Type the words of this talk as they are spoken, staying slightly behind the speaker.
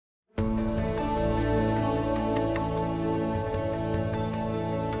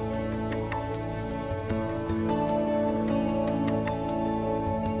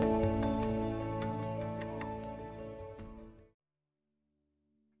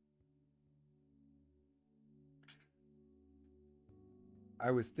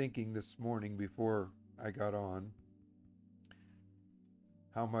I was thinking this morning before I got on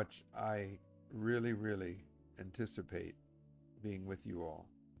how much I really, really anticipate being with you all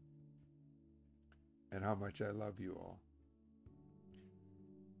and how much I love you all.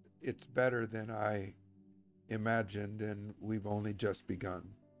 It's better than I imagined, and we've only just begun.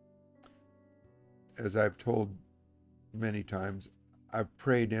 As I've told many times, I've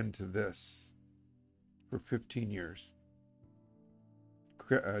prayed into this for 15 years.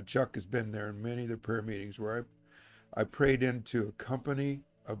 Chuck has been there in many of the prayer meetings where I prayed into a company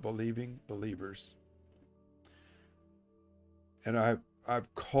of believing believers. And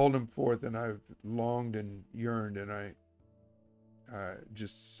I've called him forth, and I've longed and yearned, and I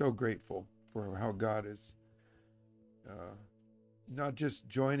just so grateful for how God is uh, not just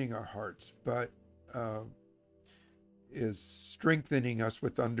joining our hearts, but uh, is strengthening us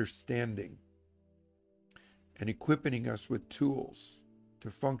with understanding and equipping us with tools to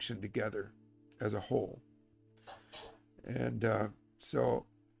function together as a whole. And so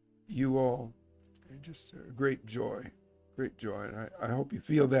you all, just a great joy, great joy. And I hope you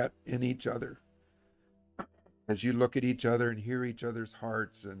feel that in each other as you look at each other and hear each other's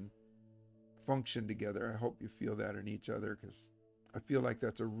hearts and function together. I hope you feel that in each other, because I feel like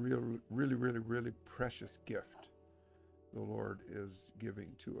that's a really, really, really precious gift the Lord is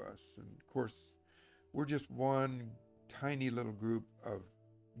giving to us. And of course, we're just one tiny little group of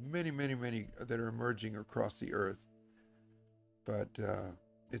many, many, many that are emerging across the earth. But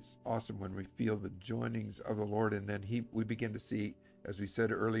it's awesome when we feel the joinings of the Lord, and then we begin to see, as we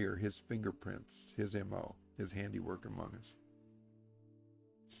said earlier, His fingerprints, His MO, His handiwork among us.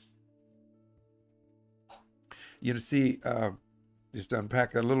 You know, see, just to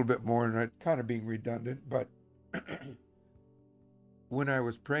unpack that a little bit more, and I'm kind of being redundant, but when I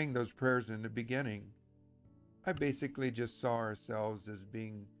was praying those prayers in the beginning, I basically just saw ourselves as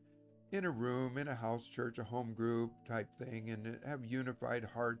being in a room, in a house church, a home group type thing, and have unified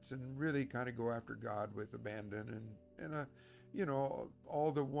hearts and really kind of go after God with abandon and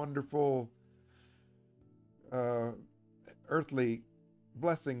all the wonderful uh, earthly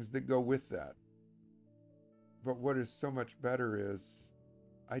blessings that go with that. But what is so much better is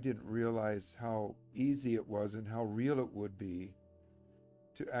I didn't realize how easy it was and how real it would be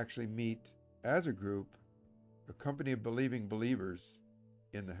to actually meet as a group, a company of believing believers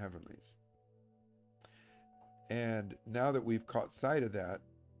in the heavenlies. And now that we've caught sight of that,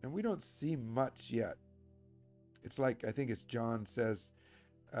 and we don't see much yet, it's like, I think it's John says,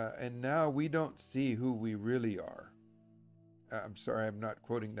 and now we don't see who we really are. I'm sorry, I'm not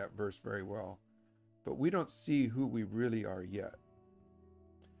quoting that verse very well, but we don't see who we really are yet.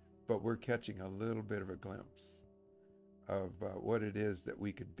 But we're catching a little bit of a glimpse of what it is that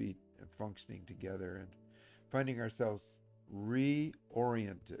we could be functioning together and finding ourselves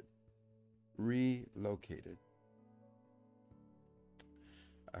reoriented, relocated.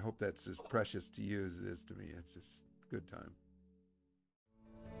 I hope that's as precious to you as it is to me. It's just a good time.